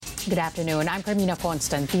Good afternoon. I'm Carmina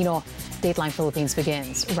Constantino. Dateline Philippines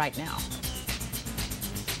begins right now.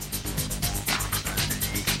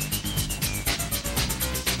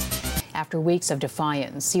 After weeks of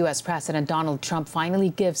defiance, U.S. President Donald Trump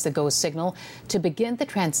finally gives the go signal to begin the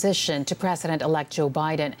transition to President-elect Joe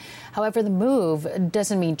Biden. However, the move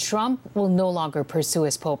doesn't mean Trump will no longer pursue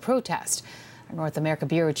his poll protest. Our North America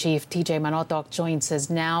Bureau Chief TJ Manotoc joins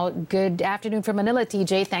us now. Good afternoon from Manila,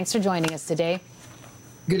 TJ. Thanks for joining us today.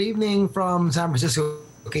 Good evening from San Francisco,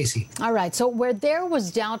 Casey. All right. So where there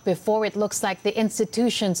was doubt before, it looks like the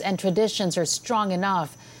institutions and traditions are strong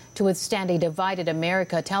enough to withstand a divided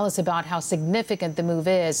America. Tell us about how significant the move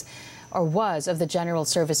is or was of the General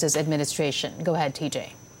Services Administration. Go ahead,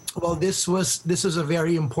 TJ. Well, this was a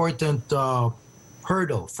very important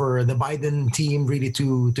hurdle for the Biden team really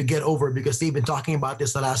to get over, because they've been talking about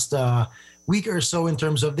this the last week or so in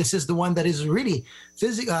terms of this is the one that is really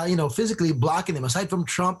physically blocking them. Aside from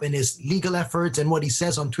Trump and his legal efforts and what he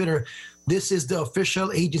says on Twitter, this is the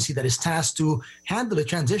official agency that is tasked to handle the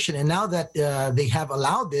transition. And now that they have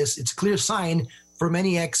allowed this, it's a clear sign for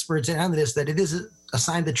many experts and analysts that it is a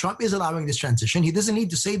sign that Trump is allowing this transition. He doesn't need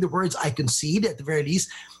to say the words "I concede" at the very least.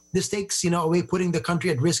 This takes, away putting the country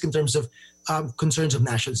at risk in terms of concerns of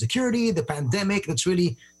national security, the pandemic that's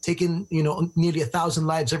really taken, nearly 1,000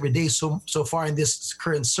 lives every day so far in this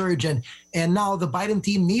current surge. And now the Biden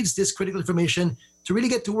team needs this critical information to really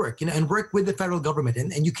get to work, and work with the federal government.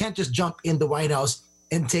 And you can't just jump in the White House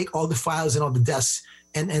and take all the files and all the desks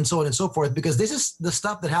and so on and so forth, because this is the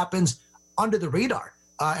stuff that happens under the radar.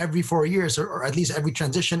 Every 4 years, or at least every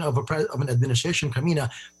transition of an administration, Carmina.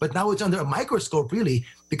 But now it's under a microscope, really,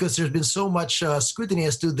 because there's been so much scrutiny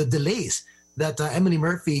as to the delays that Emily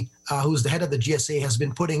Murphy, who's the head of the GSA, has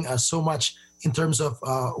been putting so much in terms of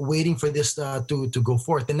waiting for this to go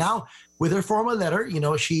forth. And now, with her formal letter,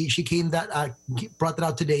 she brought that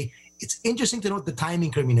out today. It's interesting to note the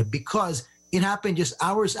timing, Carmina, because it happened just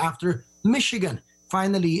hours after Michigan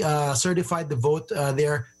finally certified the vote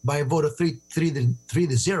there by a vote of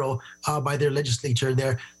 3-0 by their legislature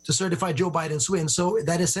there to certify Joe Biden's win. So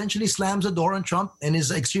that essentially slams the door on Trump and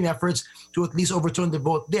his extreme efforts to at least overturn the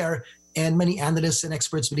vote there. And many analysts and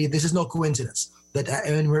experts believe this is no coincidence that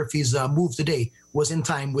Emily Murphy's move today was in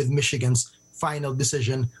time with Michigan's final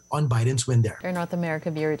decision on Biden's win there. Your North America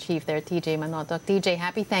Bureau Chief there, TJ Manotoc. TJ,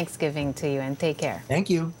 happy Thanksgiving to you and take care. Thank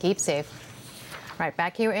you. Keep safe. Right,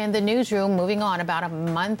 back here in the newsroom, moving on. About a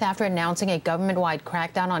month after announcing a government-wide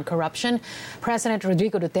crackdown on corruption, President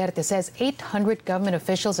Rodrigo Duterte says 800 government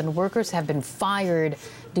officials and workers have been fired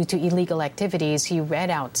due to illegal activities. He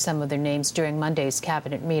read out some of their names during Monday's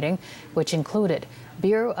cabinet meeting, which included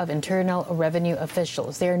Bureau of Internal Revenue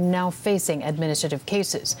officials. They are now facing administrative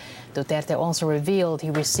cases. Duterte also revealed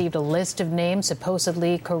he received a list of names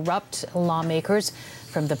supposedly corrupt lawmakers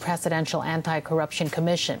from the Presidential Anti-Corruption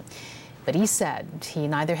Commission. But he said he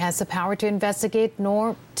neither has the power to investigate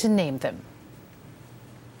nor to name them.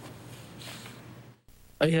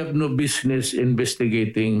 I have no business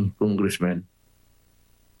investigating congressmen.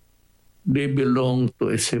 They belong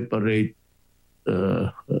to a separate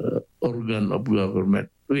organ of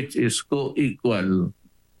government, which is co-equal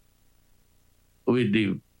with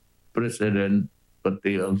the President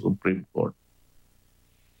pati ang Supreme Court.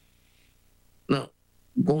 Now,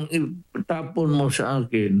 kung itapon mo sa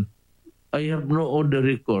akin, I have no other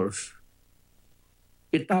recourse.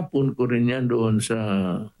 Itapon ko rin yan doon sa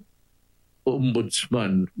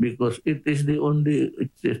ombudsman, because it is the only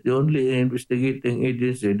investigating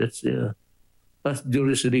agency that's has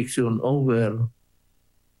jurisdiction over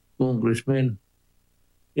congressmen.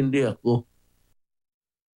 Hindi ako.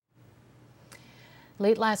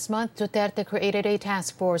 Late last month, Duterte created a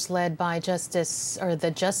task force led by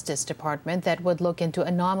the Justice Department that would look into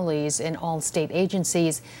anomalies in all state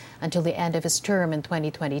agencies until the end of his term in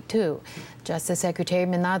 2022. Justice Secretary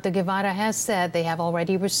Minato Guevara has said they have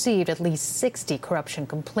already received at least 60 corruption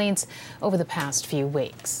complaints over the past few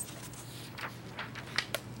weeks.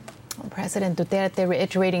 President Duterte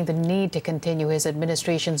reiterating the need to continue his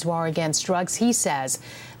administration's war against drugs. He says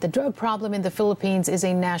the drug problem in the Philippines is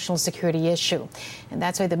a national security issue, and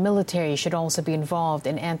that's why the military should also be involved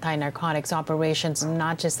in anti-narcotics operations,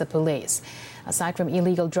 not just the police. Aside from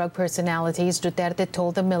illegal drug personalities, Duterte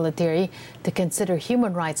told the military to consider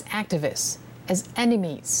human rights activists as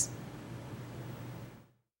enemies.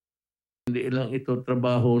 Hindi lang ito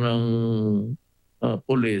trabaho ng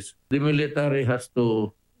police. The military has to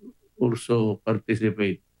also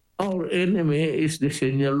participate. Our enemy is the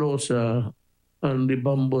Señalosa and the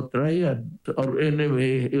Bambo Triad. Our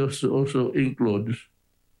enemy also includes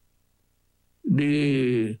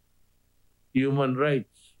the human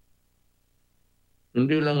rights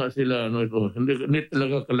Hindi lang nga sila, hindi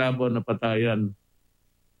talaga kalaban na patayan.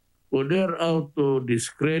 So they're out to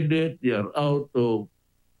discredit, they are out to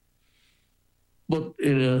put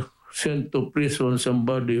send to prison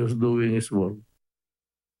somebody who's doing his work.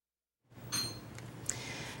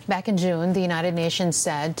 Back in June, the United Nations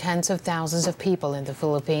said tens of thousands of people in the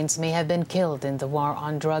Philippines may have been killed in the war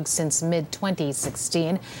on drugs since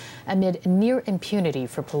mid-2016, amid near impunity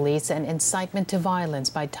for police and incitement to violence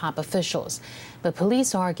by top officials. But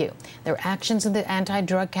police argue their actions in the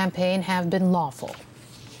anti-drug campaign have been lawful.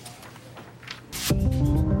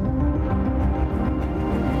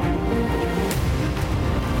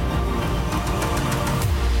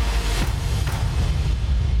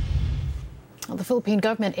 The Philippine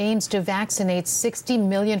government aims to vaccinate 60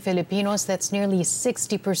 million Filipinos. That's nearly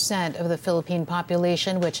 60% of the Philippine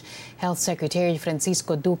population, which Health Secretary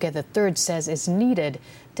Francisco Duque III says is needed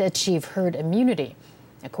to achieve herd immunity.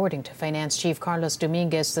 According to Finance Chief Carlos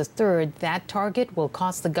Dominguez III, that target will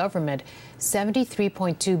cost the government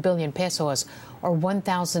 73.2 billion pesos or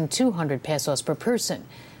 1,200 pesos per person.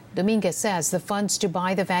 Dominguez says the funds to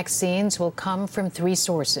buy the vaccines will come from three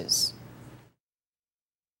sources.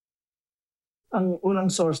 Ang unang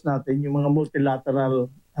source natin, yung mga multilateral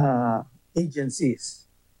agencies,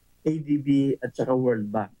 ADB at saka World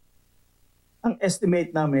Bank. Ang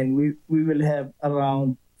estimate namin, we will have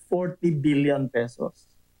around 40 billion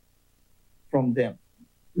pesos from them.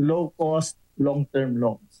 Low cost, long-term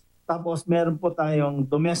loans. Tapos meron po tayong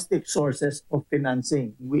domestic sources of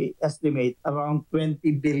financing. We estimate around 20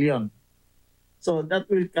 billion. So that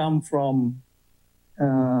will come from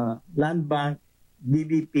Land Bank,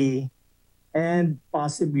 DBP, and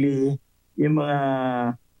possibly yung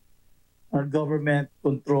mga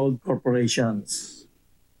government-controlled corporations.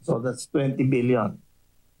 So that's 20 billion.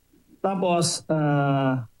 Tapos,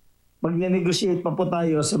 magne-negotiate pa po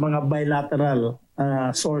tayo sa mga bilateral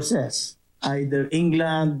sources, either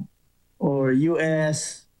England or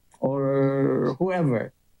US or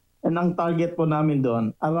whoever. And ang target po namin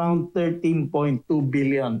doon, around 13.2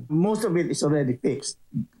 billion. Most of it is already fixed.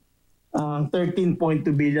 13.2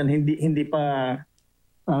 billion hindi pa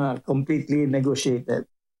completely negotiated.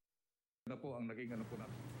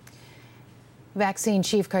 Vaccine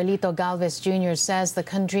Chief Carlito Galvez Jr. says the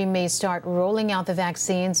country may start rolling out the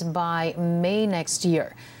vaccines by May next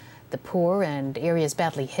year. The poor and areas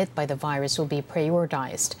badly hit by the virus will be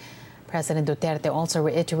prioritized. President Duterte also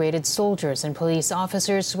reiterated soldiers and police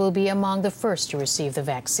officers will be among the first to receive the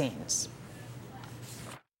vaccines.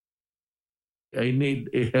 I need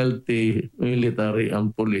a healthy military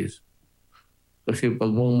and police. Kasi pag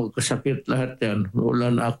magkasakit lahat yan, wala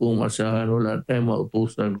na akong masahan, wala tayong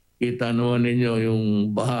mautusan. Kita naman ninyo yung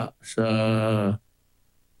baha sa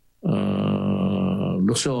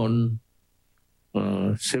Luzon,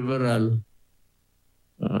 several.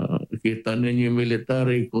 Kita ninyo yung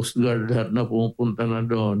military, Coast Guard, lahat na pumupunta na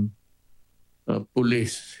doon.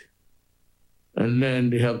 Police. And then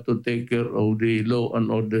they have to take care of the law and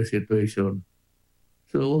order situation.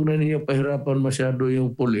 So huwag na ninyo pahirapan masyado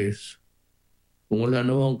yung police. Kung wala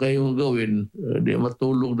naman kayong gawin, di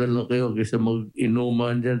matulog na lang kayo kaysa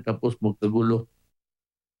mag-inuman dyan tapos magkagulo.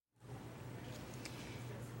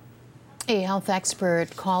 A health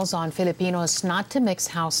expert calls on Filipinos not to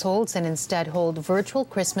mix households and instead hold virtual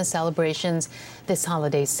Christmas celebrations this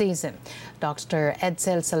holiday season. Dr.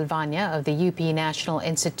 Edsel Salvania of the UP National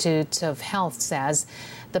Institute of Health says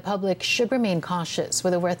the public should remain cautious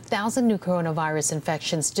with over 1,000 new coronavirus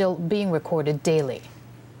infections still being recorded daily.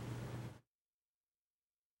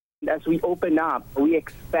 As we open up, we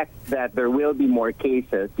expect that there will be more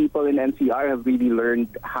cases. People in NCR have really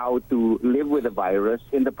learned how to live with the virus.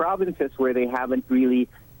 In the provinces where they haven't really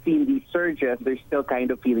seen these surges, they're still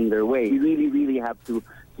kind of feeling their way. We really have to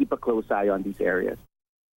keep a close eye on these areas.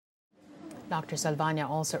 Dr. Salvania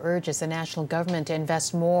also urges the national government to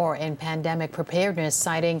invest more in pandemic preparedness,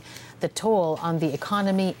 citing the toll on the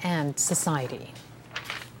economy and society.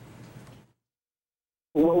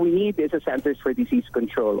 What we need is a Centers for Disease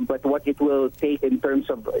Control, but what it will take in terms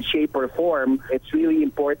of shape or form, it's really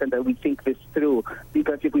important that we think this through,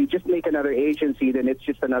 because if we just make another agency, then it's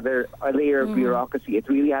just another layer of bureaucracy. It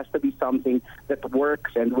really has to be something that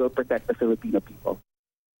works and will protect the Filipino people.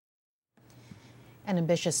 An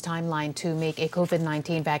ambitious timeline to make a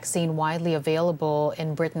COVID-19 vaccine widely available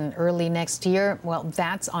in Britain early next year. Well,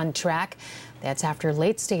 that's on track. That's after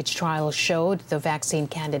late-stage trials showed the vaccine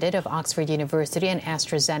candidate of Oxford University and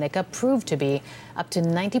AstraZeneca proved to be up to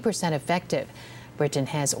 90% effective. Britain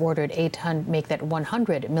has ordered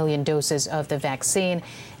 100 million doses of the vaccine,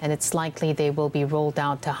 and it's likely they will be rolled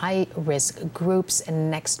out to high-risk groups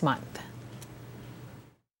next month.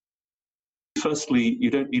 Firstly,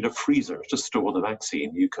 you don't need a freezer to store the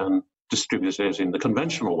vaccine. You can distribute it in the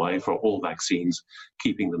conventional way for all vaccines,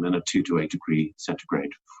 keeping them in a 2 to 8 degree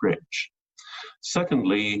centigrade fridge.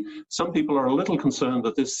 Secondly, some people are a little concerned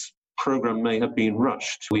that this program may have been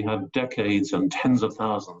rushed. We have decades and tens of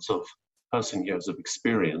thousands of person-years of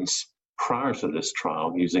experience prior to this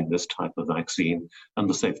trial using this type of vaccine, and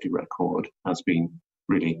the safety record has been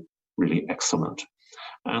really, really excellent.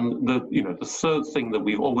 And the third thing that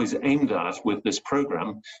we've always aimed at with this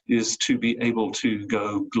program is to be able to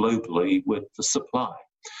go globally with the supply.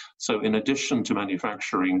 So in addition to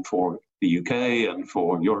manufacturing for the UK and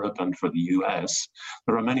for Europe and for the US,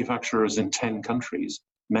 there are manufacturers in 10 countries,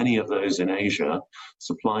 many of those in Asia,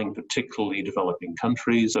 supplying particularly developing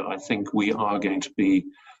countries. So I think we are going to be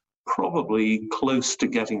probably close to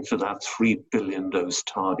getting to that 3 billion dose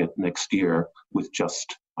target next year with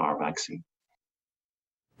just our vaccine.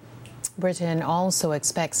 Britain also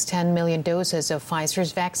expects 10 million doses of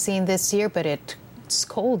Pfizer's vaccine this year, but its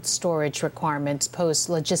cold storage requirements pose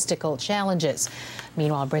logistical challenges.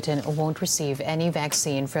 Meanwhile, Britain won't receive any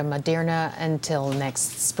vaccine from Moderna until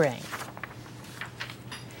next spring.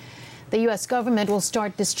 The U.S. government will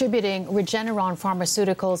start distributing Regeneron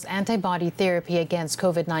Pharmaceuticals antibody therapy against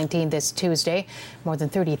COVID-19 this Tuesday. More than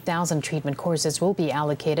 30,000 treatment courses will be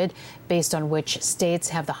allocated, based on which states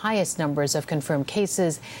have the highest numbers of confirmed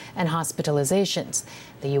cases and hospitalizations.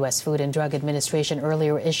 The U.S. Food and Drug Administration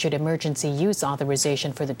earlier issued emergency use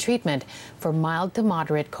authorization for the treatment for mild to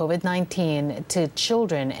moderate COVID-19 to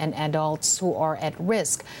children and adults who are at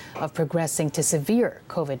risk of progressing to severe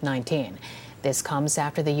COVID-19. This comes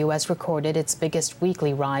after the U.S. recorded its biggest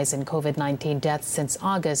weekly rise in COVID-19 deaths since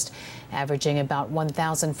August, averaging about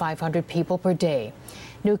 1,500 people per day.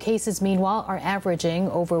 New cases, meanwhile, are averaging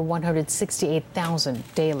over 168,000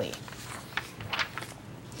 daily.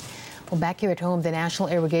 Well, back here at home, the National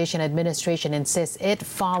Irrigation Administration insists it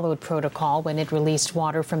followed protocol when it released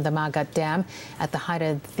water from the Magat Dam at the height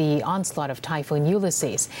of the onslaught of Typhoon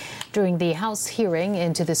Ulysses. During the House hearing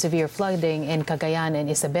into the severe flooding in Cagayan and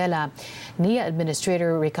Isabela, NIA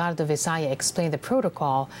Administrator Ricardo Visaya explained the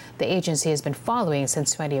protocol the agency has been following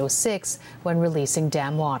since 2006 when releasing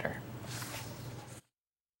dam water.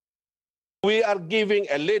 We are giving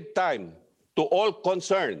a lead time to all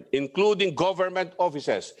concerned, including government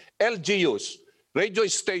offices, LGUs, radio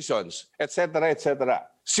stations, etc.,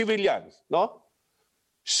 civilians, no?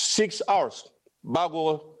 6 hours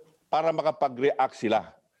bago para makapag-react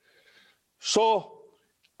sila. So,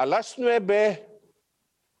 alas 9,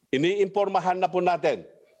 iniimpormahan na po natin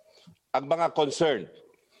ang mga concerned.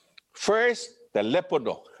 First,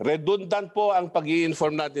 telepono. Redundant po ang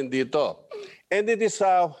pag-i-inform natin dito. And it is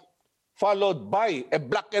followed by a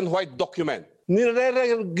black and white document.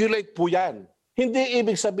 Nire-regulate po yan. Hindi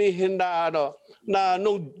ibig sabihin na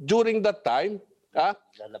during that time,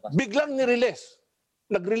 biglang nag-release.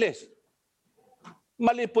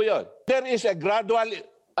 Mali po yun. There is a gradual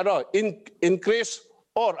increase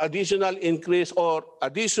or additional increase or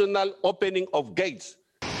additional opening of gates.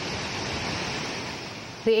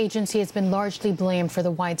 The agency has been largely blamed for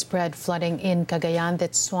the widespread flooding in Cagayan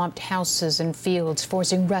that swamped houses and fields,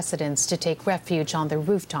 forcing residents to take refuge on their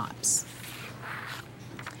rooftops.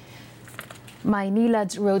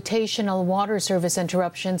 Maynilad's rotational water service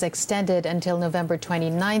interruptions extended until November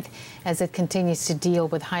 29th as it continues to deal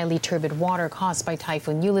with highly turbid water caused by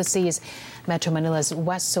Typhoon Ulysses. Metro Manila's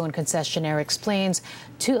West Zone concessionaire explains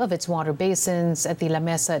 2 of its water basins at the La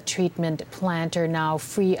Mesa treatment plant are now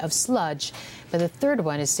free of sludge, but the third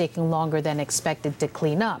one is taking longer than expected to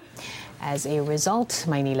clean up. As a result,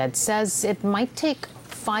 Maynilad says it might take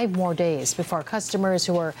 5 more days before customers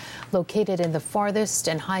who are located in the farthest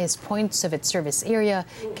and highest points of its service area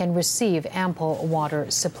can receive ample water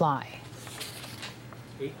supply.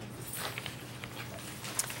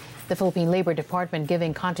 The Philippine Labor Department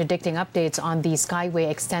giving contradicting updates on the Skyway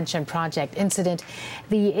Extension project incident.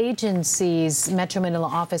 The agency's Metro Manila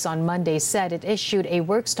office on Monday said it issued a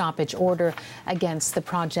work stoppage order against the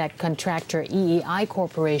project contractor EEI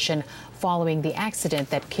Corporation following the accident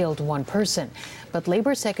that killed 1 person. But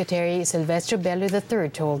Labor Secretary Silvestre Bello III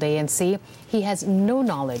told ANC he has no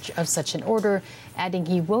knowledge of such an order, adding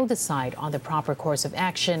he will decide on the proper course of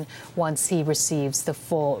action once he receives the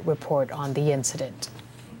full report on the incident.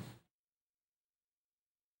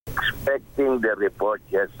 Expecting the report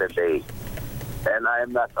yesterday, and I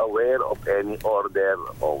am not aware of any order,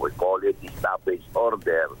 or we call it established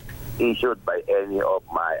order, issued by any of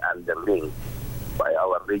my underlings, by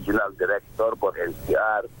our regional director for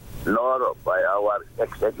NCR, nor by our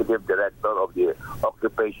executive director of the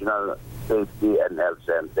Occupational Safety and Health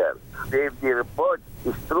Center. If the report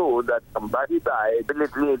is true that somebody died,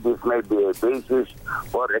 definitely this may be a basis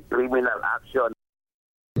for a criminal action.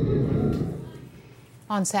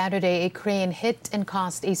 On Saturday, a crane hit and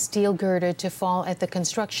caused a steel girder to fall at the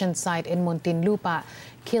construction site in Muntinlupa,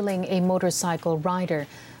 killing a motorcycle rider.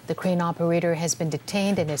 The crane operator has been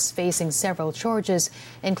detained and is facing several charges,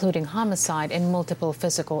 including homicide and multiple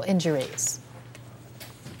physical injuries.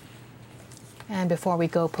 And before we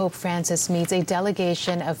go, Pope Francis meets a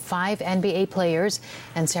delegation of 5 NBA players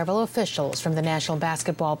and several officials from the National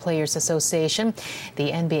Basketball Players Association.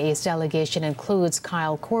 The NBA's delegation includes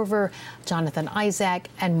Kyle Korver, Jonathan Isaac,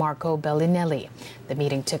 and Marco Bellinelli. The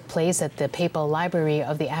meeting took place at the Papal Library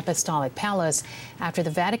of the Apostolic Palace after the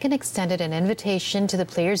Vatican extended an invitation to the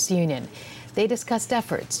Players' Union. They discussed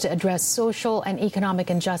efforts to address social and economic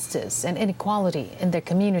injustice and inequality in their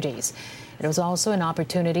communities. It was also an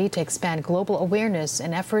opportunity to expand global awareness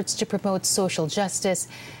and efforts to promote social justice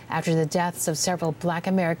after the deaths of several Black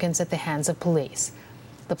Americans at the hands of police.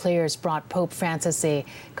 The players brought Pope Francis a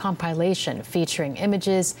compilation featuring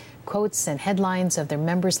images, quotes, and headlines of their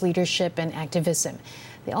members' leadership and activism.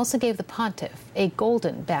 They also gave the pontiff a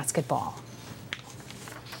golden basketball.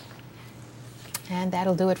 And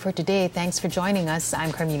that'll do it for today. Thanks for joining us.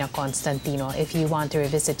 I'm Carmina Constantino. If you want to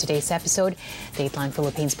revisit today's episode, Dateline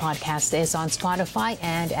Philippines podcast is on Spotify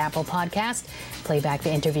and Apple Podcast. Play back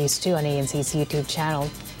the interviews too on ANC's YouTube channel.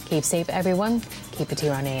 Keep safe, everyone. Keep it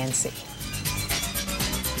here on ANC.